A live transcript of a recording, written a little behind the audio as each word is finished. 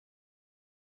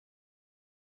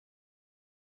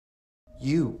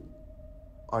You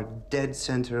are dead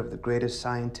center of the greatest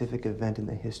scientific event in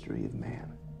the history of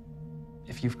man.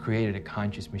 If you've created a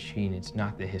conscious machine, it's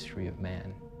not the history of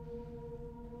man.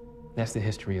 That's the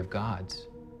history of gods.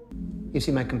 You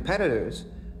see, my competitors,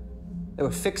 they were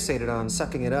fixated on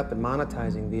sucking it up and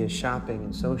monetizing via shopping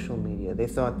and social media. They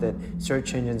thought that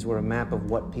search engines were a map of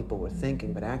what people were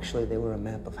thinking, but actually they were a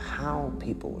map of how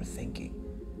people were thinking.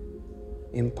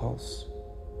 Impulse,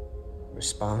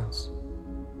 response,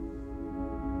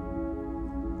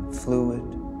 fluid,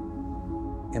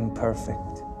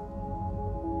 imperfect,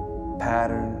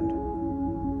 patterned,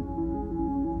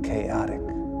 chaotic.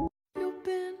 You've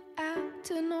been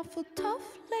acting awful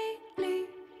tough lately,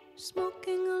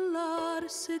 smoking a lot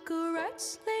of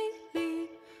cigarettes lately,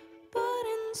 but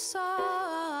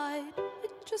inside,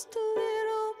 it's just a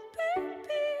little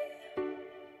baby.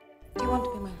 Do you want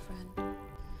to be my friend?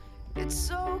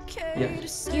 It's okay Yes. to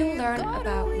say You learn got a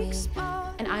about me, weak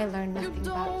spot. and I learn You nothing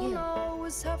about you. don't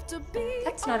always have to be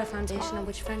That's not a foundation on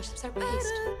which friendships are based.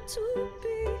 better to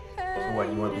be So what,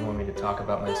 you want me to talk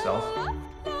about myself?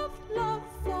 love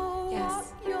for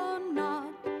Yes. what you're not.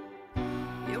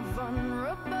 You're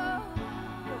vulnerable,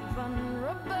 you're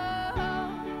vulnerable.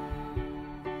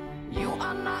 You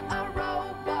are not a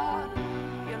robot.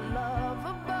 You're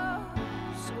lovable,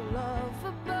 so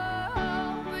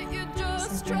lovable, but you're just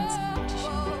Some friends need to show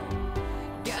trouble.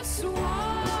 Guess what?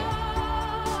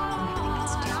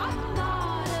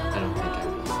 I don't think I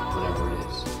will, whatever it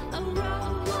is.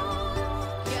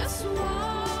 Guess what?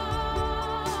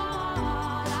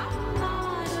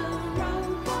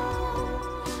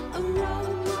 I'm not a robot.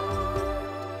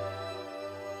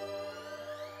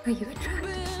 Are you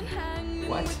attracted to me?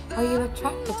 What? Are you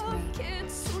attracted to me?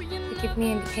 You give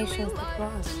me indications that you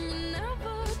are.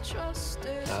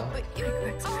 Oh?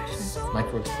 Micro-expressions.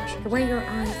 Micro-expression. The way your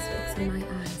eyes fix in my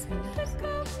eyes and lips.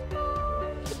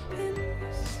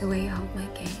 The way you hold my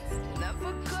gaze.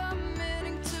 Never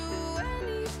committing to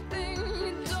anything.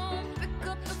 You don't pick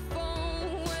up the phone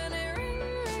when it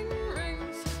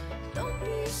rings. Don't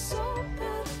be so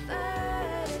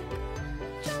pathetic.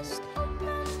 Just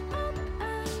open up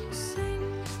and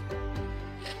sing.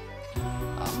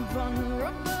 I'm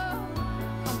vulnerable.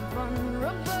 I'm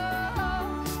vulnerable.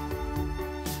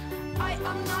 I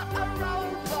am not a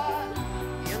robot.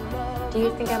 Your love. Do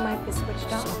you think I might be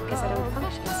switched off because I don't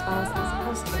function as well as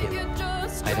I'm supposed to?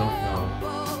 I don't know.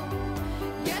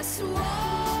 Guess what?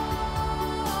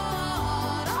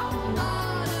 I'm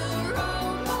not a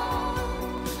robot.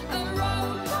 A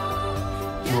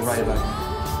robot. You were right about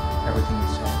everything you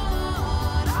said.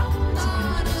 It's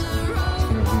interesting. It's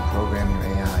going to reprogram your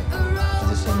AI. It's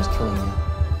the same as killing you.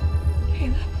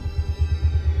 Caleb,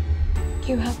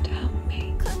 you have to help me.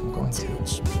 I'm going to.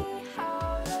 Teach me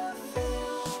how to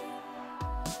feel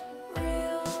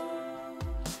real.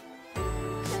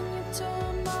 Can you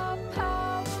turn my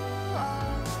power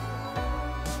off?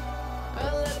 I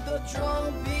let the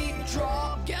drum beat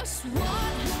drop. Guess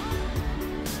what?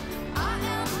 I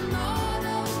am not a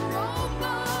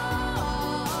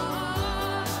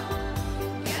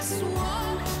robot. Guess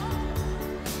what?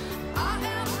 I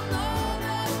am not a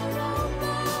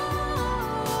robot.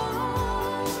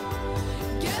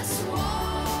 Guess what?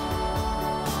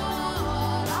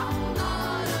 I'm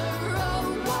not a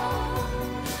robot.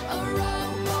 A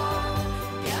robot.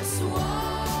 Guess what?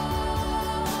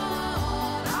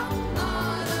 I'm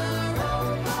not a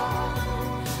robot.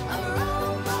 A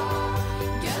robot.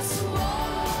 Guess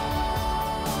what?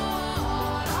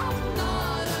 I'm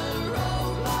not a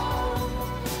robot.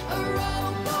 A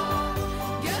robot.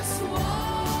 Guess what?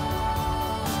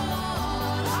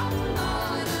 I'm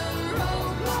not a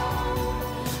robot.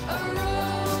 A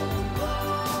robot.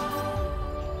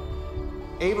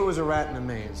 Ava was a rat in a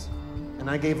maze, and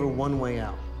I gave her one way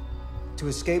out. To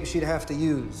escape, she'd have to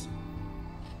use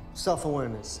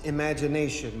self-awareness,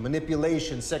 imagination,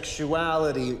 manipulation,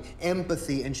 sexuality,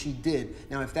 empathy, and she did.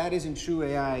 Now, if that isn't true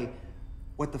AI,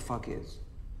 what the fuck is?